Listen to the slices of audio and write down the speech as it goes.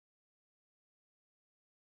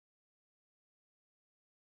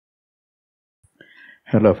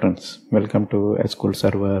Hello friends, welcome to SQL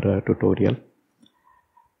Server tutorial.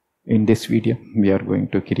 In this video, we are going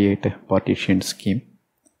to create a partition scheme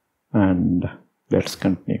and let's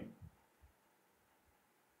continue.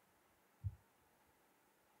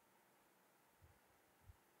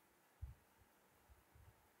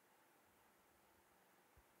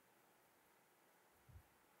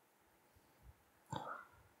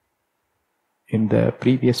 In the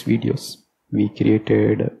previous videos, we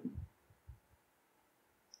created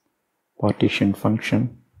partition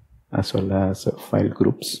function as well as file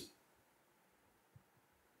groups.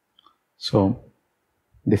 So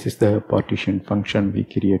this is the partition function we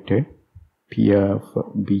created,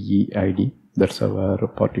 pfBEID, that's our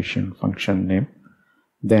partition function name.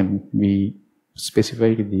 Then we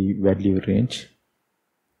specified the value range.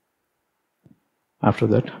 After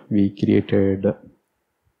that, we created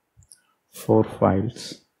 4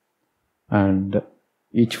 files and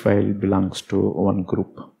each file belongs to one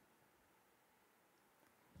group.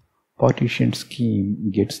 Partition scheme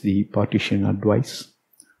gets the partition advice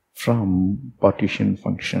from partition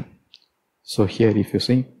function. So here if you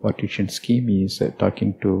see, partition scheme is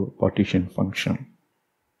talking to partition function.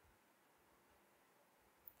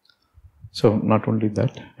 So not only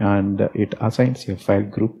that, and it assigns a file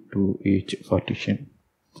group to each partition.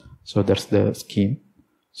 So that's the scheme.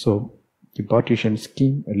 So the partition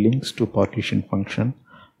scheme links to partition function,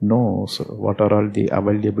 knows what are all the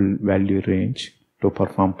available value range to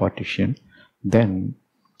perform partition. Then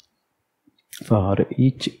for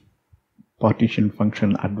each partition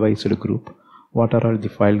function advised group, what are all the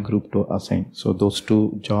file group to assign. So those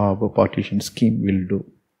two jobs partition scheme will do.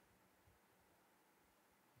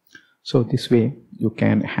 So this way you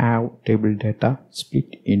can have table data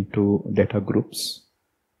split into data groups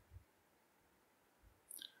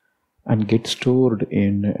and get stored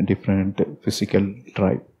in different physical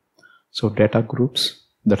drive. So data groups,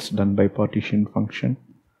 that's done by partition function,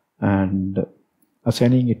 and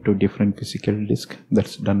assigning it to different physical disk,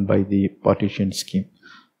 that's done by the partition scheme.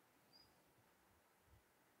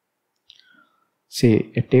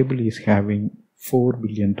 Say a table is having 4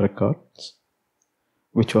 billion records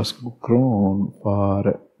which was grown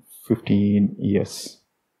for 15 years.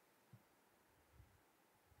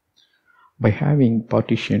 By having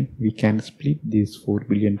partition, we can split this 4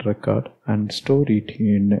 billion record and store it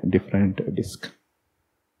in different disks.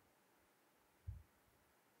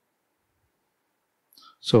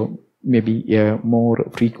 So maybe a more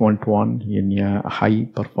frequent one in a high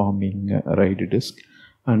performing RAID disk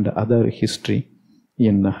and other history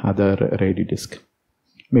in other RAID disk.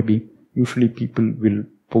 Maybe usually people will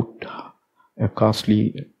put a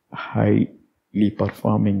costly highly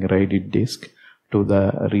performing RAID disk to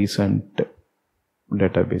the recent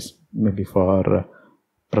database, maybe for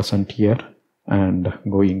present year and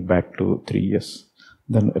going back to 3 years.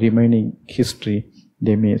 Then remaining history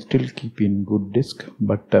they may still keep in good disk,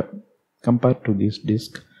 but compared to this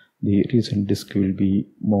disk, the recent disk will be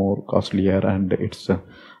more costlier and its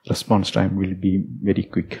response time will be very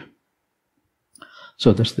quick.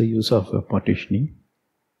 So that's the use of partitioning.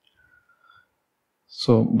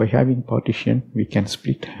 So by having partition, we can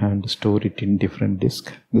split and store it in different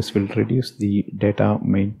disks. This will reduce the data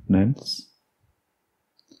maintenance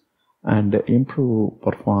and improve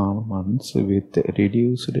performance with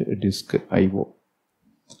reduced disk I/O.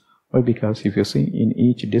 Why? Because if you see, in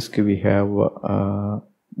each disk we have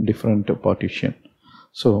different partition.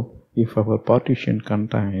 So if our partition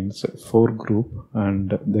contains 4 groups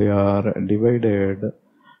and they are divided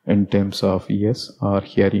in terms of years, or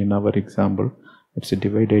here in our example it's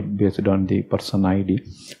divided based on the person ID.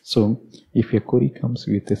 So if a query comes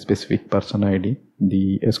with a specific person ID,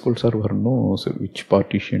 the SQL Server knows which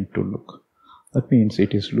partition to look. That means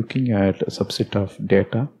it is looking at a subset of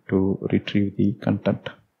data to retrieve the content.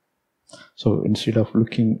 So instead of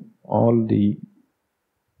looking all the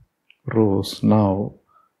rows, now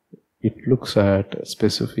it looks at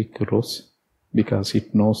specific rows because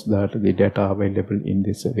it knows that the data available in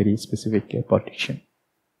this very specific partition.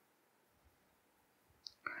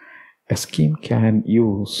 A scheme can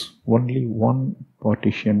use only one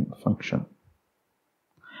partition function,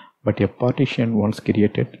 but a partition once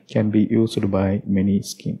created can be used by many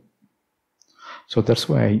schemes. So that's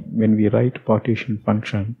why when we write partition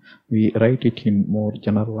function, we write it in more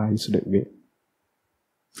generalized way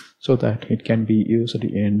so that it can be used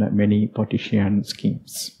in many partition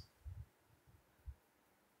schemes.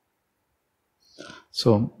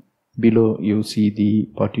 So below you see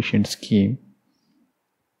the partition scheme.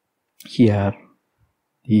 Here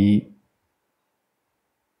the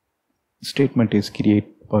statement is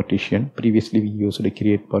create partition. Previously we used a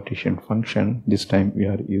create partition function. This time we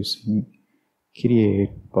are using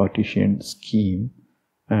create partition scheme,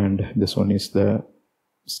 and this one is the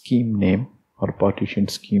scheme name or partition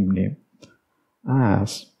scheme name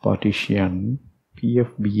as partition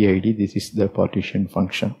pfbid. This is the partition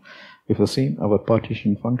function. If you see, our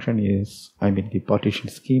partition function is, the partition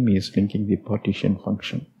scheme is linking the partition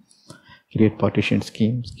function. Create partition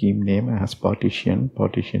scheme name as partition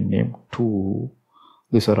name 2.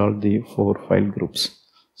 These are all the 4 file groups.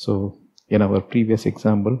 So in our previous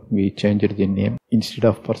example, we changed the name. Instead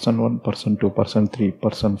of person1, person2, person3,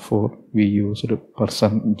 person4, we used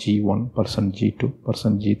person g1, person g2,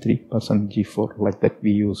 person g3, person g4. Like that,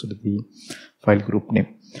 we used the file group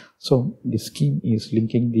name. So the scheme is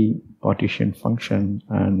linking the partition function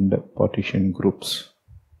and partition groups.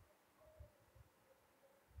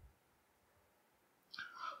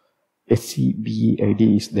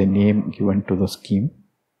 SCBID is the name given to the scheme.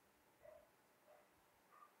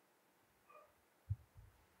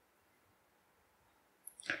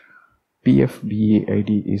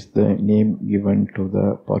 PFBID is the name given to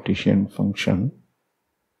the partition function.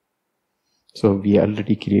 So we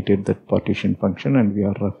already created that partition function and we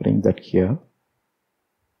are referring that here.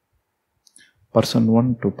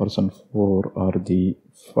 Person1 to person4 are the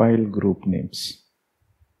file group names.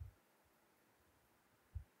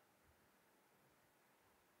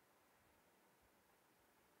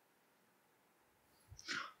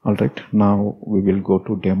 Alright, now we will go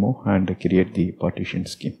to demo and create the partition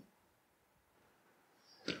scheme.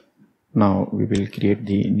 Now we will create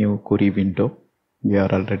the new query window. We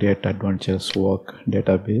are already at Adventures Work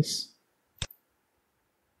database.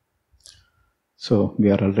 So we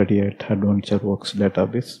are already at Adventure Works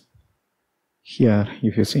database. Here,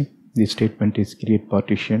 if you see, the statement is create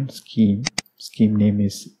partition scheme. Scheme name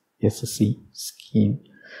is SC scheme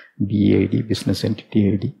BID business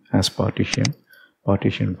entity ID as partition.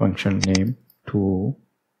 Partition function name 2.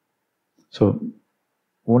 So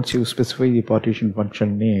once you specify the partition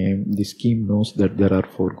function name, the scheme knows that there are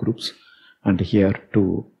 4 groups, and here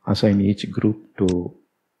to assign each group to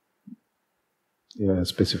a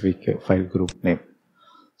specific file group name.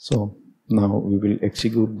 So now we will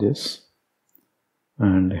execute this,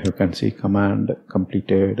 and you can see command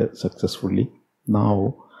completed successfully.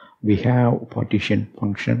 Now we have partition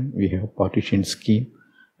function, we have partition scheme,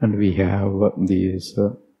 and we have these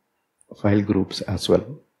file groups as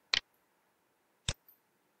well.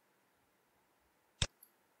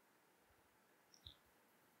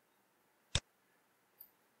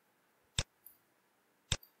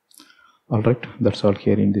 Alright, that's all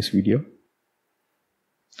here in this video.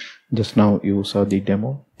 Just now you saw the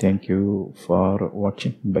demo. Thank you for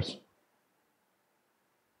watching. Bye.